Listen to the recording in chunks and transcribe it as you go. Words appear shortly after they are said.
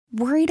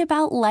Worried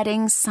about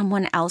letting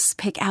someone else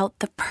pick out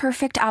the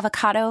perfect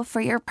avocado for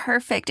your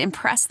perfect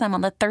impress them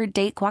on the third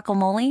date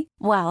guacamole?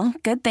 Well,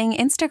 good thing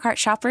Instacart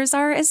shoppers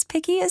are as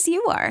picky as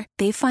you are.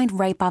 They find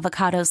ripe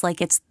avocados like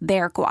it's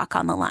their guac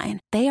on the line.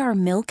 They are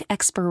milk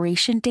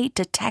expiration date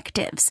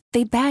detectives.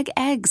 They bag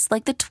eggs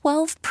like the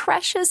 12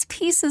 precious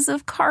pieces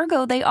of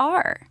cargo they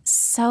are.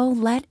 So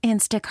let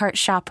Instacart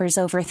shoppers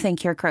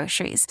overthink your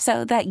groceries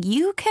so that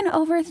you can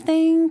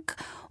overthink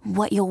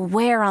what you'll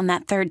wear on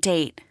that third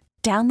date.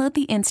 Download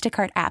the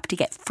Instacart app to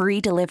get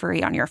free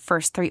delivery on your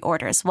first 3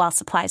 orders while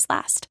supplies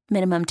last.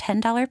 Minimum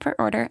 $10 per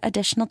order.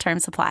 Additional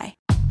terms apply.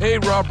 Hey,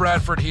 Rob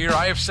Bradford here.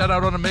 I have set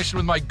out on a mission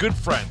with my good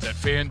friends at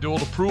FanDuel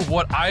to prove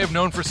what I have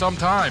known for some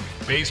time.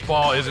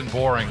 Baseball isn't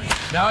boring.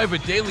 Now I have a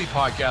daily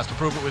podcast to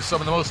prove it with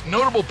some of the most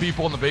notable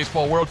people in the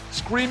baseball world,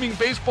 screaming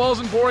baseball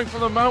isn't boring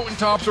from the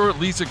mountaintops, or at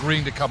least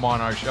agreeing to come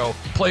on our show.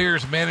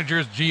 Players,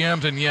 managers,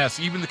 GMs, and yes,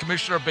 even the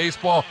commissioner of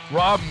baseball,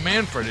 Rob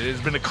Manfred. It has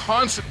been a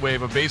constant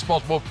wave of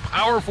baseball's most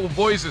powerful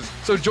voices.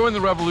 So join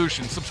the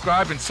revolution.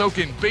 Subscribe and soak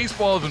in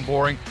Baseball Isn't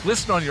Boring.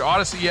 Listen on your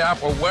Odyssey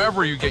app or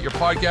wherever you get your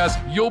podcasts.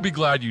 You'll be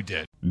glad you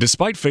did.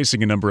 Despite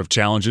facing a number of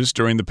challenges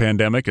during the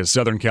pandemic, a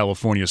Southern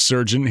California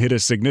surgeon hit a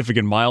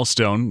significant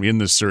milestone in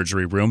the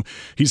surgery room.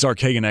 He's our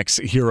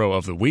KNX Hero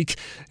of the Week,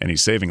 and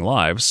he's saving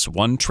lives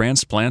one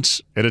transplant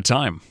at a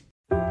time.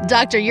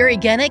 Dr. Yuri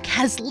Genyk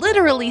has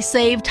literally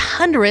saved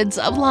hundreds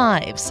of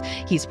lives.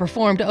 He's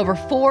performed over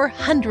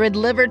 400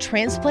 liver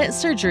transplant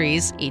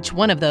surgeries, each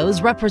one of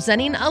those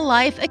representing a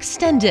life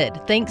extended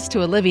thanks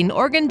to a living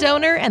organ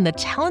donor and the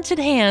talented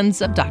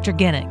hands of Dr.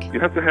 Genyk. You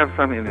have to have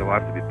something in your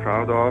life to be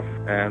proud of,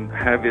 and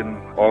having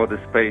all these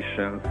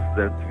patients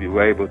that we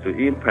were able to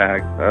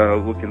impact,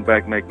 looking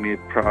back, make me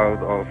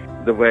proud of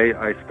the way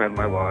I spend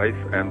my life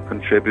and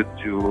contribute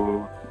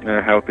to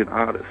helping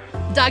others.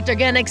 Dr.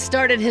 Genyk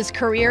started his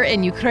career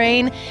in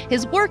Ukraine.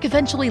 His work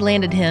eventually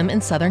landed him in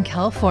Southern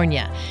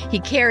California. He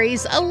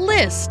carries a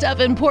list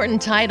of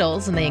important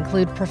titles, and they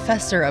include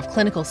Professor of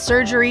Clinical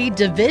Surgery,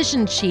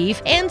 Division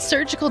Chief, and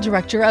Surgical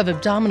Director of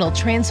Abdominal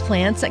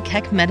Transplants at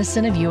Keck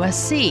Medicine of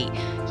USC.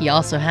 He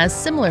also has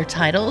similar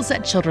titles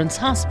at Children's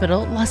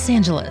Hospital, Los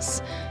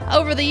Angeles.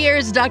 Over the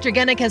years, Dr.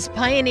 Genyk has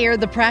pioneered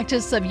the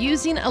practice of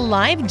using a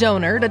live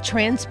donor to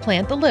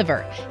transplant the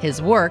liver. His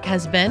work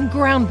has been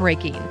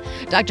groundbreaking.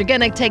 Dr.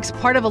 Genyk takes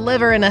part of a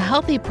liver in a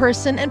healthy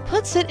person and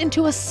puts it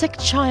into a sick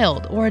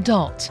child or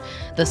adult.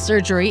 The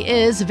surgery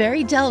is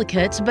very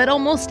delicate, but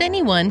almost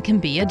anyone can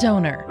be a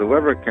donor. The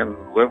liver can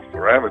live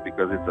forever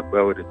because its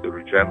ability to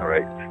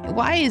regenerate.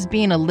 Why is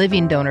being a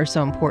living donor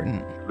so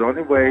important? The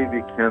only way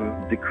we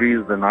can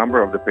decrease the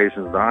number of the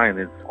patients dying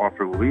is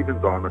offer living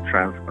donor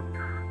transplant.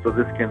 So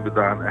this can be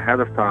done ahead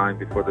of time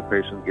before the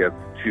patient gets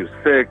too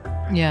sick.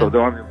 Yeah. So the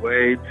only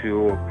way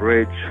to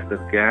bridge the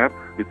gap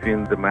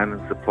between demand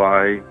and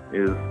supply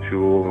is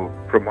to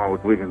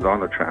promote living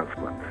donor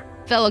transplant.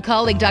 Fellow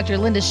colleague Dr.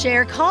 Linda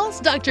Scher calls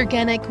Dr.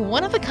 Genyk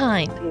one of a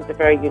kind. He's a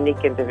very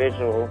unique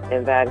individual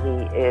in that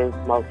he is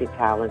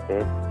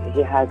multi-talented.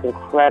 He has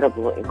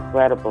incredible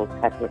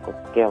technical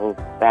skills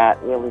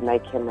that really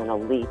make him an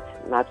elite,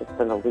 not just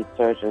an elite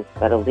surgeon,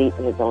 but elite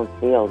in his own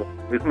field.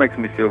 It makes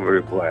me feel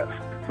very blessed.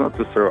 It's not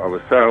to serve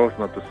ourselves,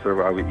 not to serve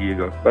our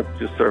ego, but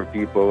to serve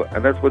people,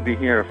 and that's what we're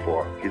here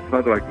for. It's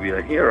not like we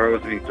are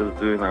heroes, we're just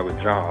doing our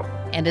job.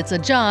 And it's a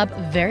job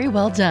very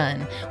well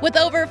done. With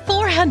over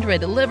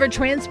 400 liver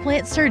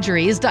transplant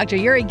surgeries, Dr.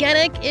 Yuri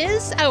Genyk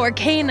is our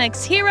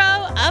KNX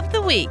Hero of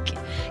the Week.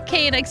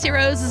 KNX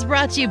Heroes is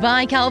brought to you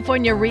by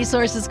California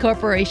Resources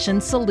Corporation,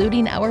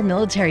 saluting our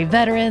military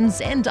veterans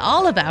and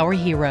all of our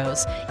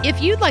heroes.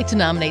 If you'd like to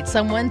nominate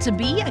someone to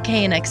be a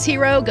KNX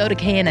Hero, go to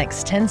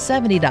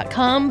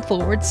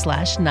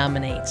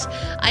knx1070.com/nominate.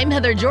 I'm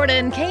Heather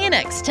Jordan,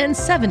 KNX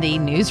 1070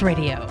 News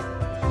Radio.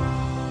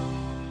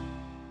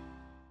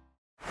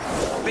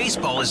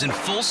 Baseball is in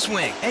full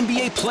swing.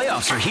 NBA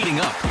playoffs are heating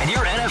up, and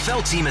your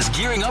NFL team is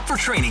gearing up for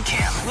training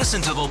camp.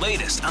 Listen to the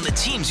latest on the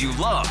teams you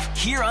love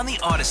here on the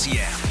Odyssey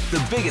app.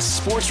 The biggest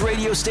sports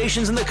radio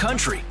stations in the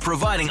country,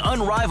 providing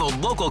unrivaled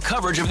local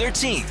coverage of their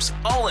teams,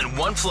 all in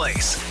one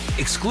place.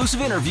 Exclusive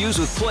interviews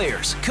with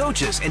players,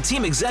 coaches, and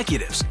team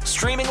executives,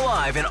 streaming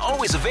live and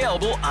always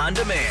available on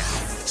demand.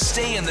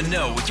 Stay in the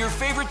know with your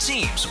favorite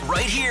teams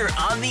right here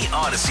on the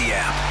Odyssey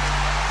app.